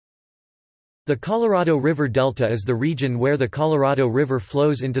The Colorado River Delta is the region where the Colorado River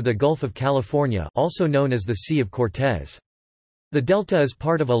flows into the Gulf of California, also known as the Sea of Cortez. The delta is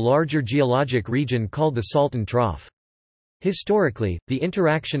part of a larger geologic region called the Salton Trough. Historically, the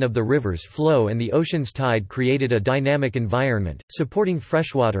interaction of the river's flow and the ocean's tide created a dynamic environment, supporting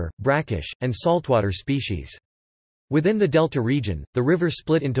freshwater, brackish, and saltwater species. Within the delta region, the river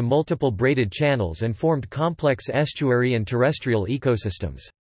split into multiple braided channels and formed complex estuary and terrestrial ecosystems.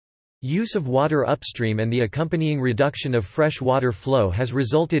 Use of water upstream and the accompanying reduction of fresh water flow has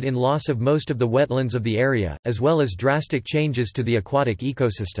resulted in loss of most of the wetlands of the area, as well as drastic changes to the aquatic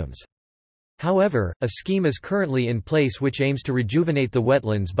ecosystems. However, a scheme is currently in place which aims to rejuvenate the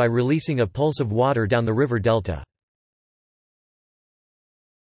wetlands by releasing a pulse of water down the river delta.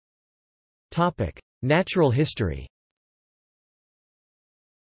 Natural history.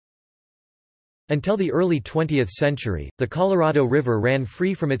 Until the early 20th century, the Colorado River ran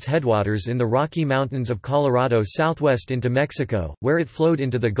free from its headwaters in the Rocky Mountains of Colorado southwest into Mexico, where it flowed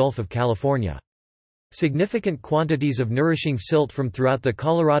into the Gulf of California. Significant quantities of nourishing silt from throughout the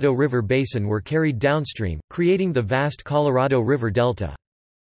Colorado River basin were carried downstream, creating the vast Colorado River Delta.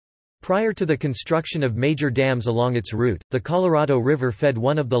 Prior to the construction of major dams along its route, the Colorado River fed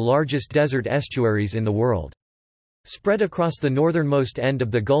one of the largest desert estuaries in the world. Spread across the northernmost end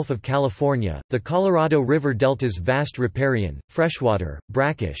of the Gulf of California, the Colorado River Delta's vast riparian, freshwater,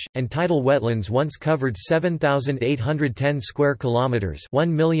 brackish, and tidal wetlands once covered 7,810 square kilometers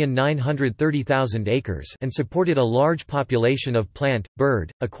 (1,930,000 acres) and supported a large population of plant,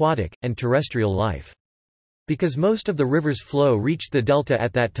 bird, aquatic, and terrestrial life. Because most of the river's flow reached the delta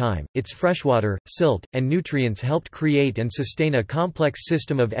at that time, its freshwater, silt, and nutrients helped create and sustain a complex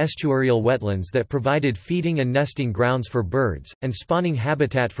system of estuarial wetlands that provided feeding and nesting grounds for birds, and spawning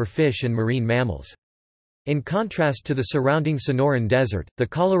habitat for fish and marine mammals. In contrast to the surrounding Sonoran Desert, the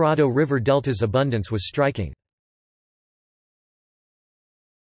Colorado River Delta's abundance was striking.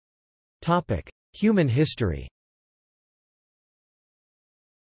 Human history.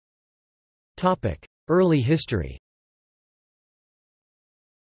 Early history.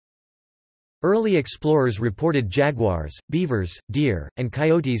 Early explorers reported jaguars, beavers, deer, and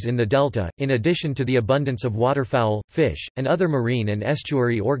coyotes in the delta, in addition to the abundance of waterfowl, fish, and other marine and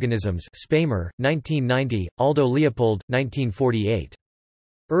estuary organisms. Spamer, 1990, Aldo Leopold, 1948.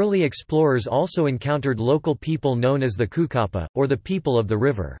 Early explorers also encountered local people known as the Kukapa, or the people of the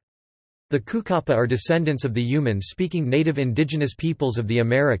river. The Kukapa are descendants of the Yuman-speaking native indigenous peoples of the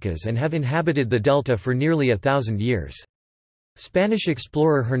Americas and have inhabited the delta for nearly 1,000 years. Spanish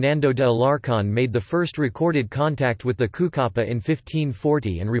explorer Hernando de Alarcón made the first recorded contact with the Kukapa in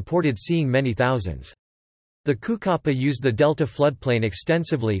 1540 and reported seeing many thousands. The Kukapa used the delta floodplain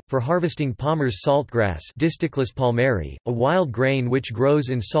extensively, for harvesting Palmer's saltgrass Disticus palmeri, a wild grain which grows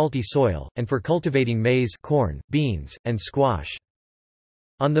in salty soil, and for cultivating maize, corn, beans, and squash.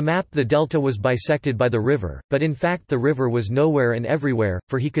 On the map the delta was bisected by the river, but in fact the river was nowhere and everywhere,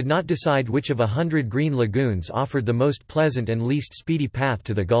 for he could not decide which of 100 green lagoons offered the most pleasant and least speedy path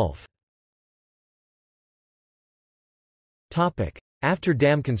to the Gulf. After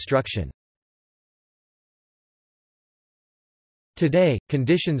dam construction. Today,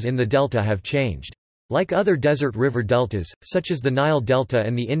 conditions in the delta have changed. Like other desert river deltas, such as the Nile Delta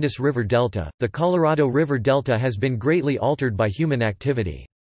and the Indus River Delta, the Colorado River Delta has been greatly altered by human activity.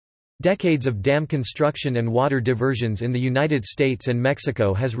 Decades of dam construction and water diversions in the United States and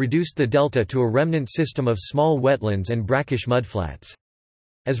Mexico has reduced the delta to a remnant system of small wetlands and brackish mudflats.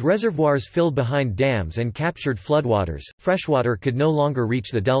 As reservoirs filled behind dams and captured floodwaters, freshwater could no longer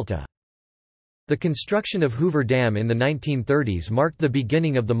reach the delta. The construction of Hoover Dam in the 1930s marked the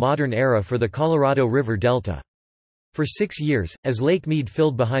beginning of the modern era for the Colorado River Delta. For 6 years, as Lake Mead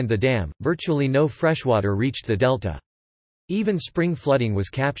filled behind the dam, virtually no freshwater reached the delta. Even spring flooding was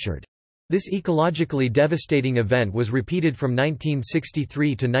captured. This ecologically devastating event was repeated from 1963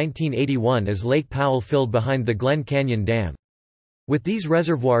 to 1981 as Lake Powell filled behind the Glen Canyon Dam. With these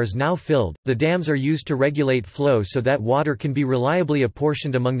reservoirs now filled, the dams are used to regulate flow so that water can be reliably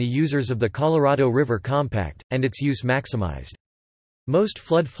apportioned among the users of the Colorado River Compact, and its use maximized. Most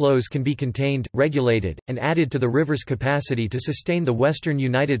flood flows can be contained, regulated, and added to the river's capacity to sustain the western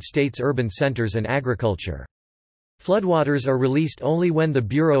United States urban centers and agriculture. Floodwaters are released only when the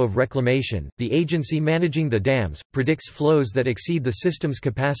Bureau of Reclamation, the agency managing the dams, predicts flows that exceed the system's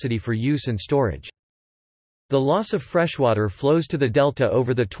capacity for use and storage. The loss of freshwater flows to the delta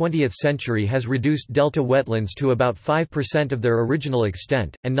over the 20th century has reduced delta wetlands to about 5% of their original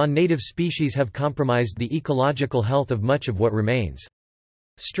extent, and non-native species have compromised the ecological health of much of what remains.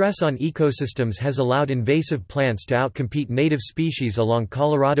 Stress on ecosystems has allowed invasive plants to outcompete native species along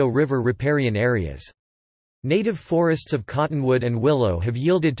Colorado River riparian areas. Native forests of cottonwood and willow have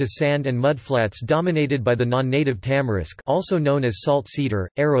yielded to sand and mudflats dominated by the non-native tamarisk, also known as salt cedar,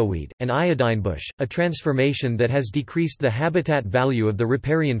 arrowweed, and iodinebush, a transformation that has decreased the habitat value of the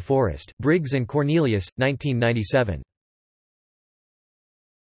riparian forest. Briggs and Cornelius, 1997.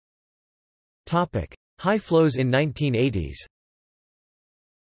 Topic: High flows in 1980s.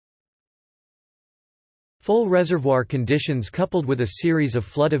 Full reservoir conditions coupled with a series of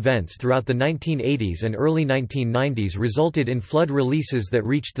flood events throughout the 1980s and early 1990s resulted in flood releases that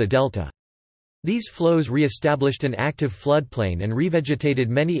reached the delta. These flows re-established an active floodplain and revegetated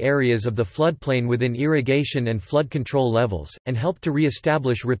many areas of the floodplain within irrigation and flood control levels, and helped to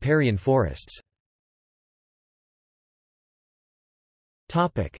re-establish riparian forests.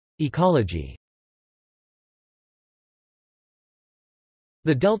 Ecology.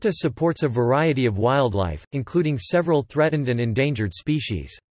 The delta supports a variety of wildlife, including several threatened and endangered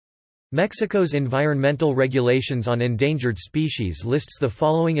species. Mexico's environmental regulations on endangered species lists the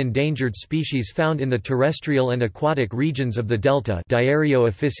following endangered species found in the terrestrial and aquatic regions of the delta. Diario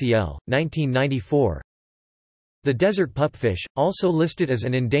Oficial, 1994. The desert pupfish, also listed as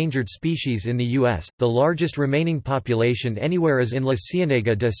an endangered species in the U.S., the largest remaining population anywhere is in La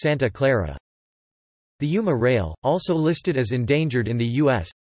Ciénaga de Santa Clara. The Yuma rail, also listed as endangered in the U.S.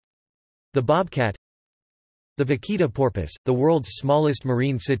 The bobcat. The vaquita porpoise, the world's smallest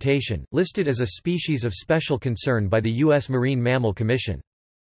marine cetacean, listed as a species of special concern by the U.S. Marine Mammal Commission.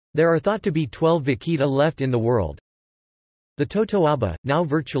 There are thought to be 12 vaquita left in the world. The totoaba, now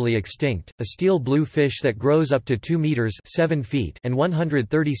virtually extinct, a steel blue fish that grows up to 2 meters (7 feet) and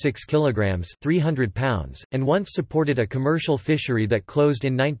 136 kilograms (300 pounds), and once supported a commercial fishery that closed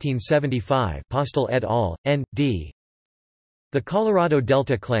in 1975. Postel et al. N.D. The Colorado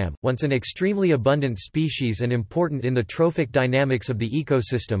Delta clam, once an extremely abundant species and important in the trophic dynamics of the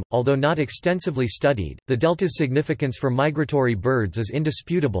ecosystem, although not extensively studied, the delta's significance for migratory birds is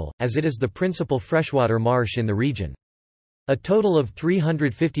indisputable, as it is the principal freshwater marsh in the region. A total of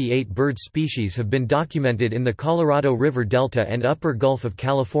 358 bird species have been documented in the Colorado River Delta and Upper Gulf of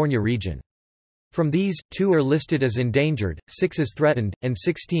California region. From these, 2 are listed as endangered, 6 as threatened, and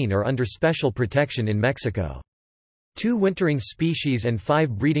 16 are under special protection in Mexico. 2 wintering species and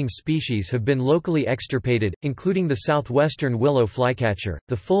 5 breeding species have been locally extirpated, including the southwestern willow flycatcher,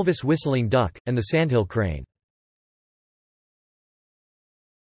 the fulvous whistling duck, and the sandhill crane.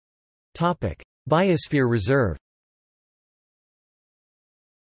 Biosphere Reserve.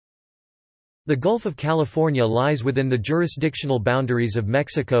 The Gulf of California lies within the jurisdictional boundaries of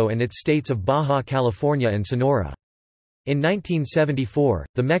Mexico and its states of Baja California and Sonora. In 1974,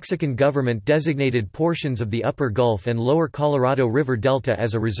 the Mexican government designated portions of the Upper Gulf and Lower Colorado River Delta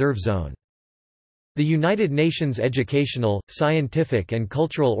as a reserve zone. The United Nations Educational, Scientific and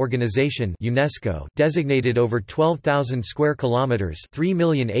Cultural Organization (UNESCO) designated over 12,000 square kilometers (3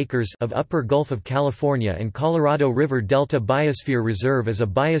 million acres) of Upper Gulf of California and Colorado River Delta Biosphere Reserve as a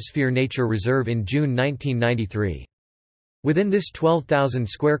Biosphere Nature Reserve in June 1993. Within this 12,000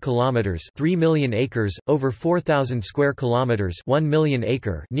 square kilometers (3 million acres), over 4,000 square kilometers (1 million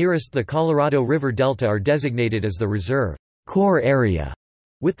acre) nearest the Colorado River Delta are designated as the reserve core area,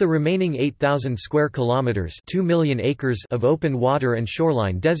 with the remaining 8,000 square kilometers (2 million acres) of open water and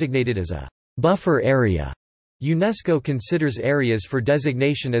shoreline designated as a buffer area. UNESCO considers areas for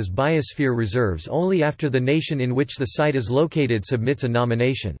designation as biosphere reserves only after the nation in which the site is located submits a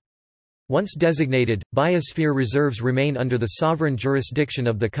nomination. Once designated, biosphere reserves remain under the sovereign jurisdiction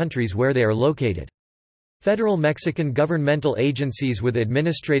of the countries where they are located. Federal Mexican governmental agencies with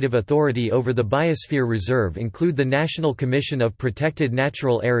administrative authority over the Biosphere Reserve include the National Commission of Protected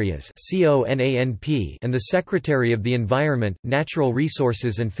Natural Areas and the Secretary of the Environment, Natural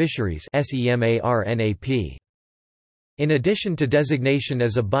Resources and Fisheries. In addition to designation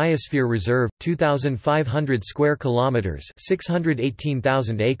as a biosphere reserve, 2,500 square kilometers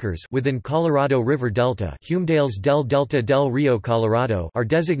 (618,000 acres) within Colorado River Delta, Humedales del Delta del Rio Colorado, are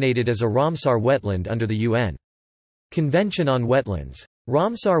designated as a Ramsar wetland under the UN Convention on Wetlands.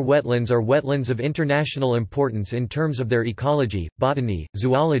 Ramsar wetlands are wetlands of international importance in terms of their ecology, botany,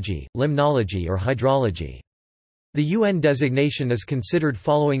 zoology, limnology or hydrology. The UN designation is considered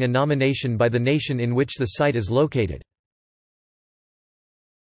following a nomination by the nation in which the site is located.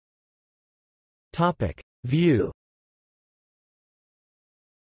 View.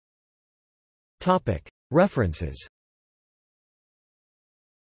 References.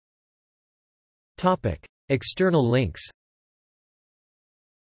 External links.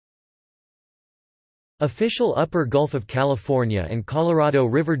 Official Upper Gulf of California and Colorado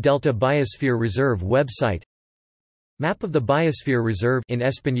River Delta Biosphere Reserve website. Map of the Biosphere Reserve in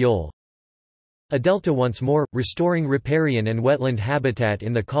Espanol. A Delta Once More, Restoring Riparian and Wetland Habitat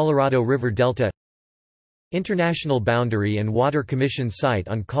in the Colorado River Delta. International Boundary and Water Commission site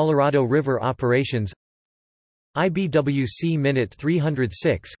on Colorado River operations. IBWC Minute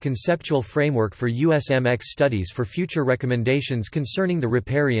 306 Conceptual Framework for USMX Studies for future recommendations concerning the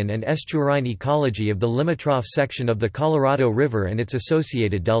riparian and estuarine ecology of the Limitrof section of the Colorado River and its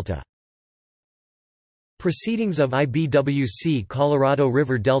associated delta. Proceedings of IBWC Colorado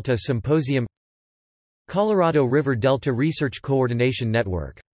River Delta Symposium. Colorado River Delta Research Coordination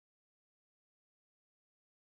Network